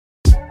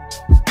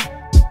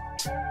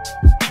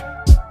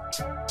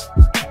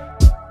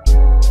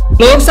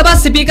Lok Sabha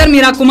speaker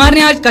Meera Kumar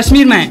ने आज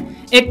कश्मीर में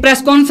एक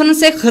प्रेस कॉन्फ्रेंस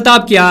से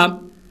खिताब किया।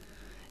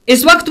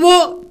 इस वक्त वो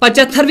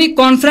 75वीं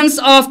conference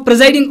of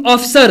presiding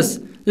officers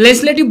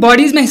legislative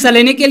bodies में हिस्सा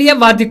लेने के लिए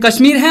वादी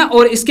कश्मीर हैं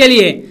और इसके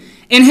लिए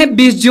इन्हें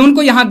 20 जून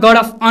को यहां गार्ड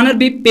ऑफ ऑनर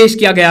भी पेश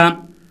किया गया।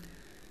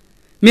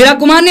 मीरा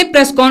कुमार ने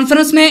प्रेस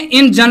कॉन्फ्रेंस में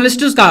इन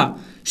जर्नलिस्टों का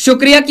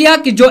शुक्रिया किया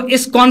कि जो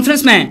इस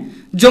कॉन्फ्रेंस में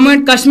Jammu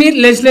and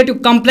Kashmir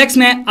legislative complex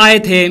में आए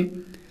थे।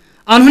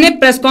 उन्होंने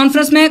प्रेस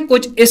कॉन्फ्रेंस में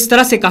कुछ इस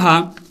तरह से कहा,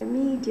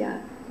 media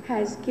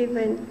has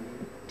given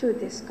to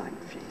this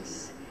conference,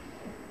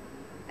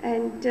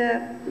 and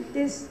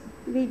this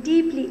we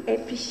deeply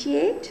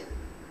appreciate.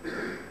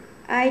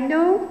 I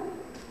know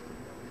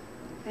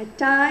at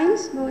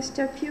times most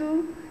of you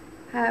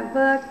have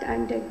worked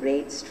under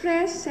great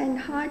stress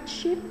and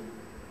hardship,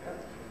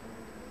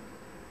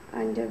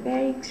 under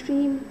very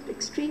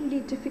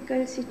extremely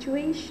difficult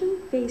situation,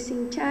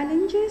 facing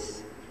challenges.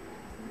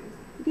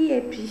 We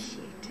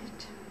appreciate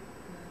it.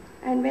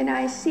 And when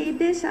I say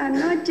this, I'm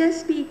not just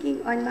speaking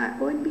on my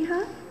own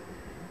behalf.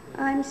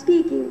 I'm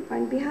speaking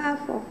on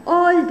behalf of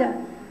all the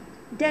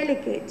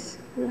delegates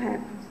who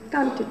have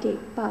come to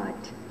take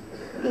part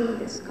in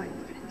this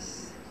conference.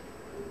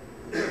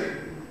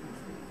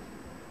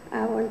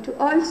 I want to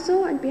also,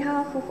 on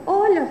behalf of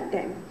all of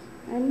them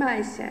and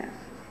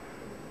myself,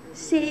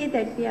 say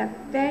that we are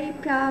very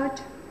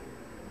proud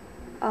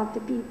of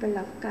the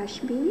people of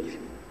Kashmir.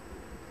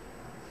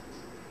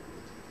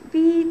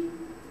 We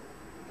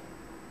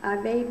are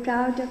very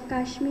proud of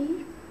Kashmir,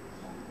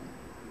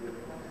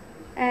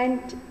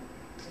 and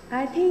I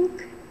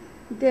think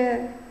the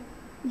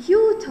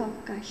youth of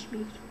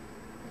Kashmir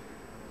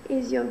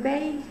is your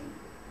very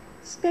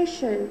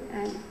special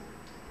and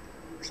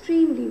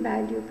extremely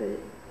valuable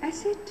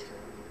asset.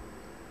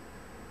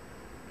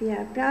 We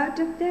are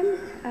proud of them.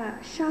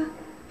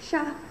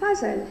 Shah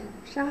Faisal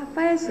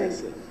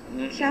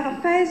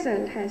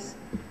has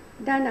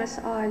done us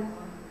all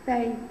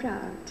very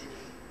proud.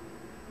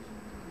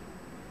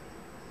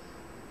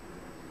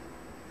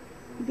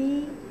 We,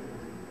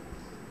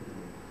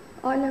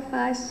 all of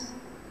us,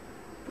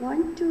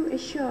 want to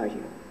assure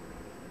you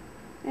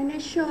and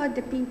assure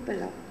the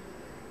people of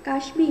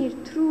Kashmir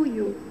through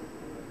you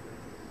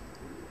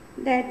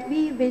that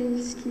we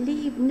will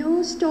leave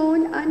no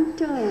stone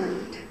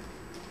unturned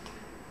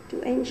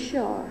to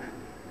ensure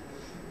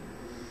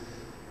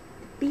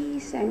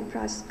peace and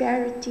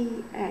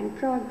prosperity and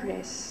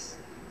progress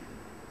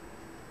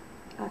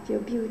of your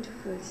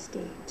beautiful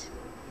state.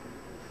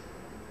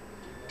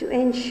 To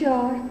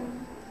ensure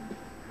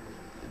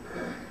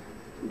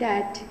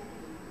that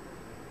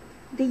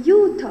the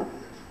youth of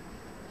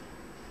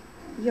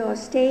your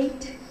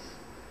state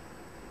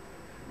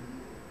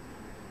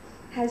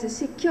has a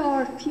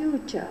secure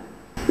future.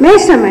 मैं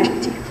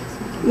समझती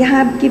हूँ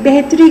यहाँ की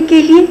बेहतरी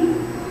के लिए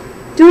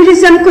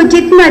tourism को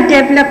जितना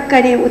डेवलप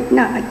करें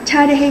उतना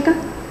अच्छा रहेगा,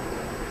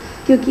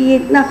 क्योंकि ये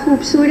इतना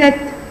खूबसूरत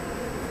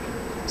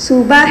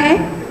सूबा है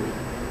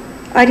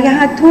और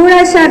यहाँ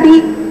थोड़ा सा भी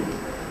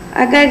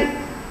अगर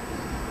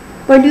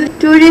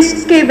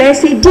टूरिस्ट के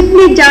वैसे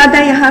जितने ज़्यादा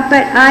यहाँ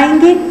पर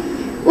आएंगे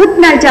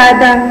उतना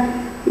ज़्यादा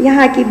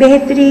यहाँ की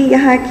बेहतरी,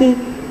 यहाँ की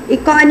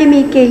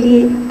इकोनॉमी के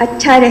लिए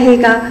अच्छा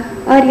रहेगा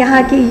और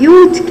यहाँ के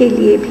यूथ के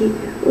लिए भी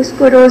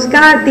उसको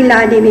रोज़गार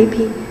दिलाने में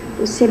भी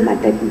उससे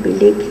मदद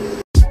मिलेगी।